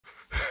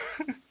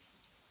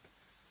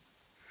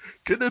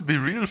can I be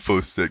real for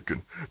a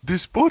second?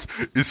 This sport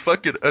is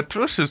fucking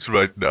atrocious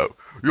right now.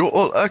 You're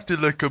all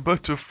acting like a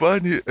bunch of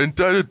whiny,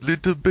 entitled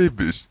little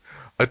babies.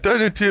 A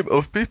tiny team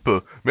of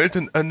people made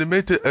an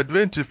animated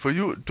adventure for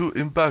you to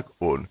embark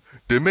on.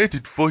 They made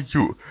it for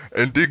you,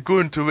 and they're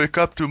going to wake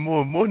up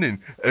tomorrow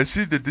morning and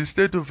see that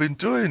instead of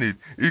enjoying it,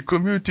 a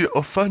community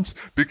of fans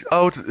picked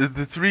out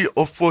the 3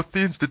 or 4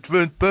 things that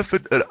weren't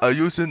perfect and are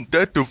using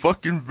that to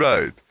fucking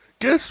riot.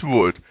 Guess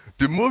what?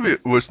 The movie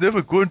was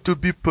never going to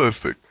be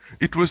perfect.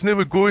 It was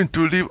never going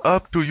to live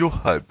up to your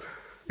hype.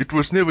 It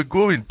was never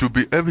going to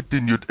be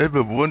everything you'd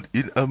ever want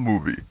in a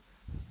movie.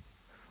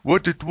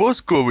 What it was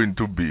going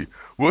to be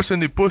was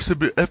an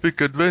impossibly epic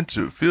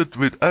adventure filled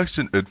with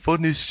action and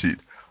funny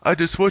shit. I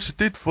just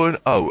watched it for an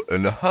hour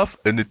and a half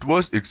and it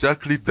was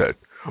exactly that.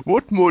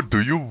 What more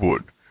do you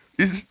want?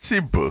 Is it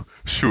simple?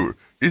 Sure.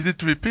 Is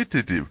it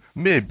repetitive?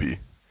 Maybe.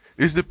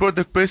 Is the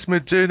product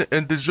placement jaded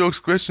and the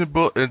jokes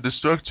questionable and the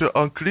structure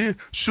unclear?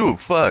 Sure,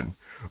 fine.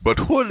 But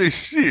holy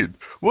shit,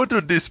 what do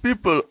these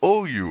people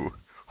owe you?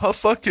 How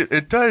fucking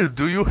entitled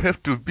do you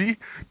have to be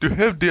to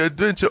have the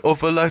adventure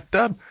of a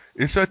lifetime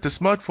inside the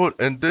smartphone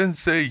and then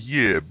say,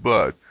 yeah,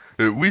 but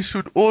we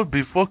should all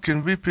be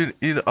fucking weeping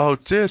in our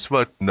chairs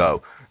right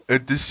now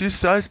at the sheer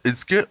size and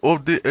scale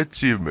of the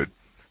achievement.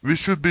 We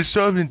should be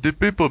showing the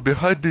people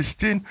behind this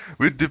thing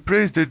with the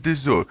praise they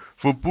deserve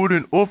for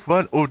putting off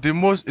one of the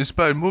most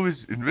inspiring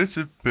movies in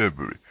recent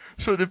memory.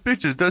 So the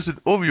picture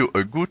doesn't owe you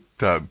a good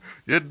time,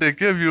 yet they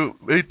gave you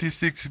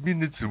 86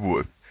 minutes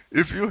worth.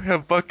 If you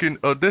have fucking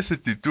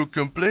audacity to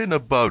complain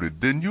about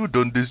it, then you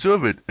don't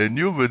deserve it and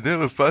you were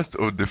never fast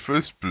on the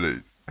first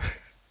place.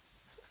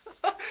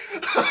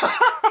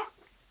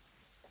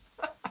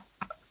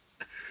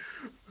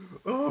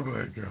 Oh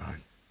my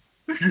god.